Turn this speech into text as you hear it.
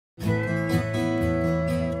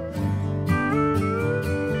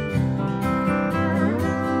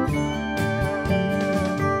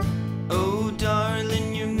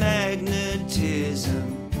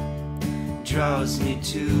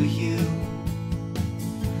to you.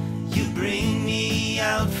 You bring me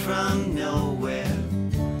out from nowhere.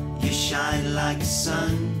 You shine like the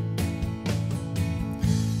sun.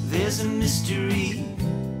 There's a mystery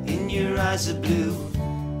in your eyes of blue,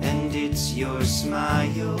 and it's your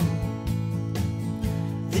smile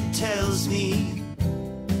that tells me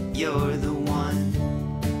you're the one.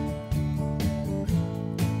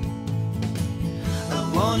 I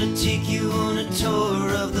wanna take you on a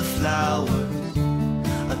tour of the flowers,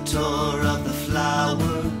 a tour of the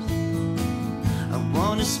flowers. I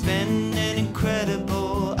wanna spend an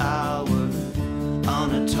incredible hour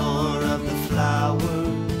on a tour of the flowers.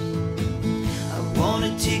 I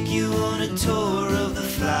wanna take you on a tour of the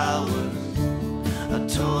flowers, a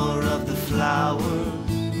tour of the flowers.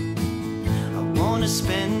 I wanna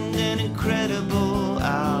spend an incredible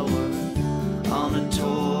hour on a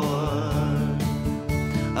tour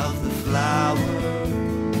of the flowers.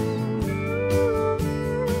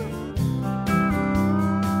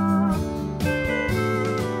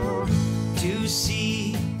 To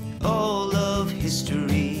see all of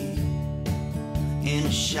history in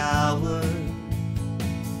a shower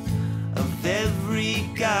of every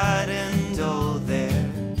god and all their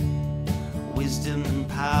wisdom and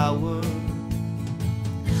power.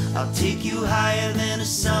 I'll take you higher than a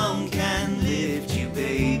song can lift you,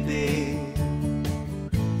 baby.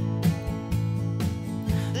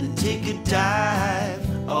 Then take a dive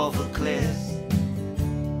off a cliff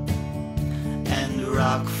and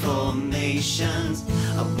rock formations.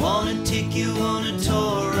 I wanna take you on a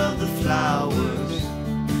tour of the flowers,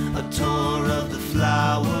 a tour of the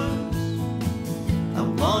flowers. I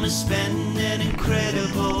wanna spend an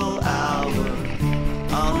incredible hour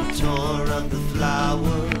on a tour of the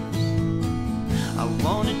flowers. I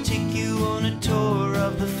wanna take you on a tour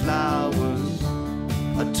of the flowers,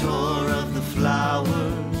 a tour of the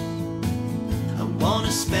flowers. I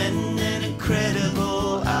wanna spend an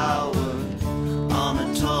incredible hour on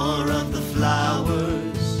a tour of the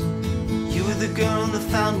flowers. You were the girl in the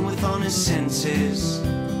fountain with honest senses.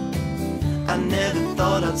 I never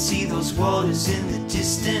thought I'd see those waters in the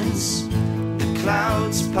distance. The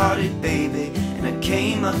clouds parted, baby, and I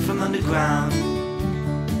came up from underground.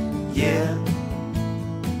 Yeah,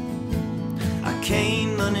 I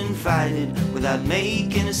came uninvited without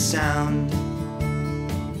making a sound.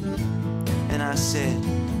 And I said,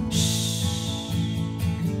 shh,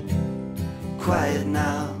 quiet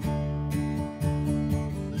now.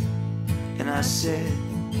 And I said,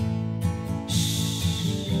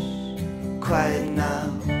 shh, quiet now.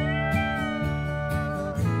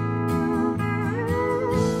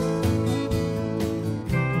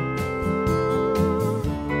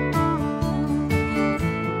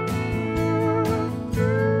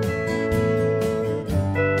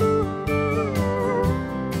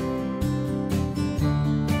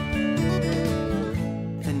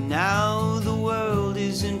 Now the world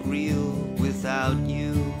isn't real without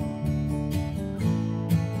you.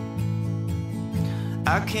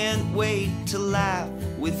 I can't wait to laugh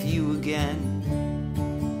with you again.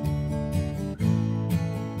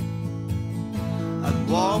 I'd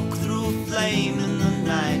walk through a flame in the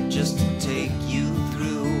night just to take you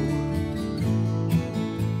through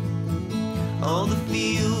all the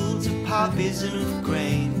fields of poppies and of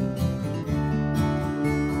grain.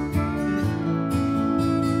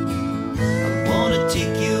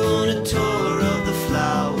 Take you on a tour of the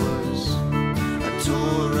flowers, a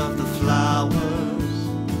tour of the flowers.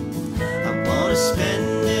 I wanna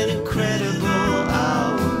spend an incredible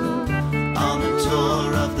hour on a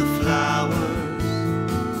tour of the flowers.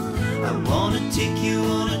 I wanna take you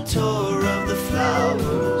on a tour of the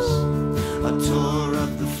flowers, a tour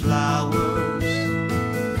of the flowers.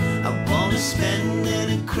 I wanna spend an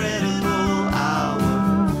incredible hour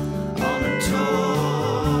on a tour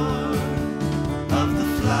of the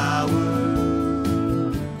flowers.